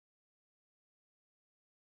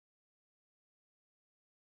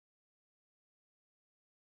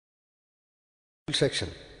section.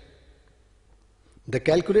 The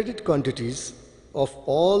calculated quantities of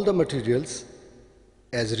all the materials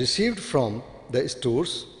as received from the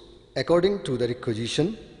stores according to the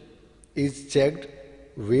requisition is checked,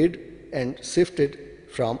 weighed and sifted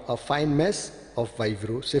from a fine mass of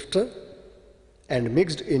vibro sifter and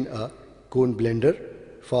mixed in a cone blender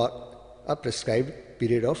for a prescribed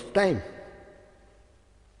period of time.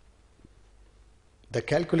 The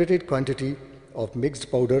calculated quantity of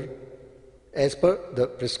mixed powder as per the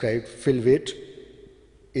prescribed fill weight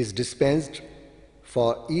is dispensed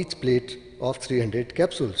for each plate of 300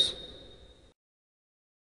 capsules.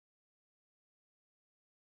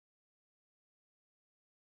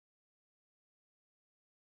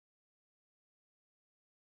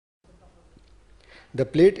 The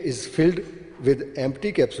plate is filled with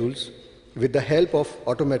empty capsules with the help of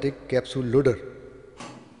automatic capsule loader.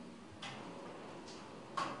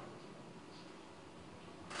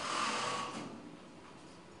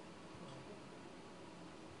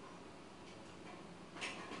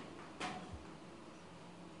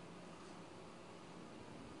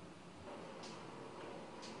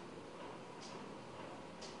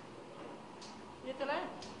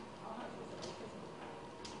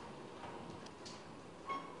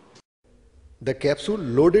 The capsule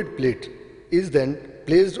loaded plate is then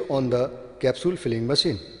placed on the capsule filling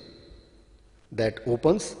machine that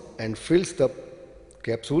opens and fills the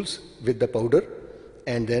capsules with the powder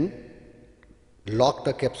and then lock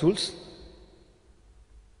the capsules.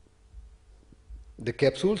 The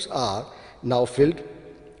capsules are now filled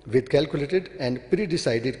with calculated and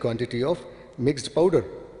pre-decided quantity of mixed powder.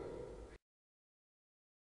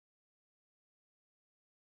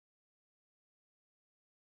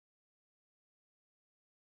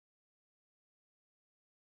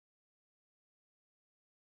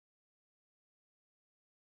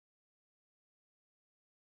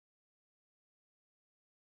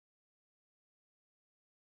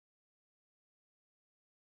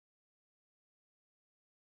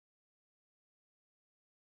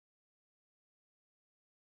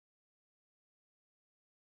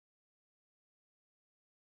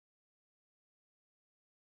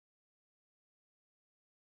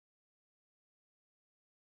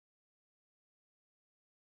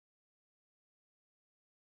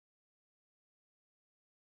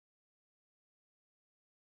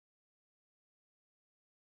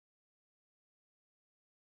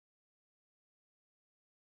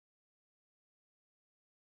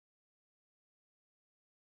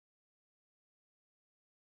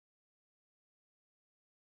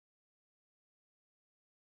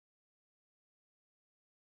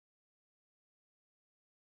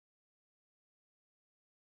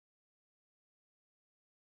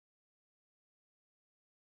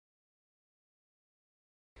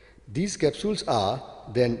 These capsules are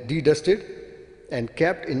then dedusted and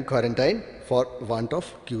kept in quarantine for want of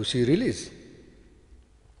QC release.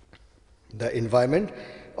 The environment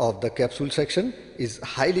of the capsule section is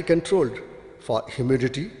highly controlled for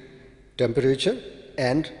humidity, temperature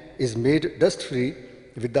and is made dust-free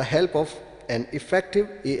with the help of an effective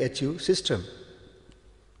AHU system.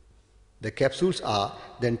 The capsules are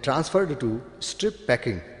then transferred to strip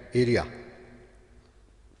packing area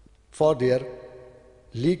for their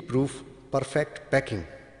leak-proof perfect packing.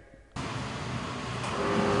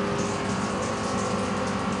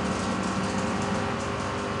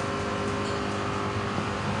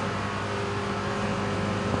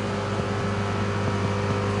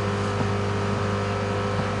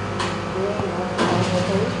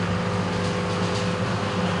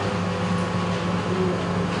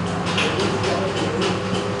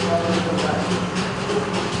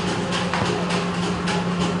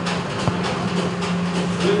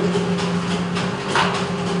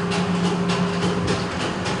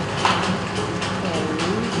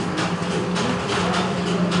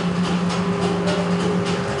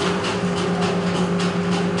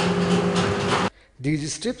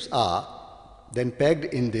 These strips are then packed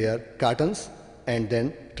in their cartons and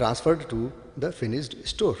then transferred to the finished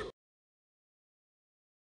store.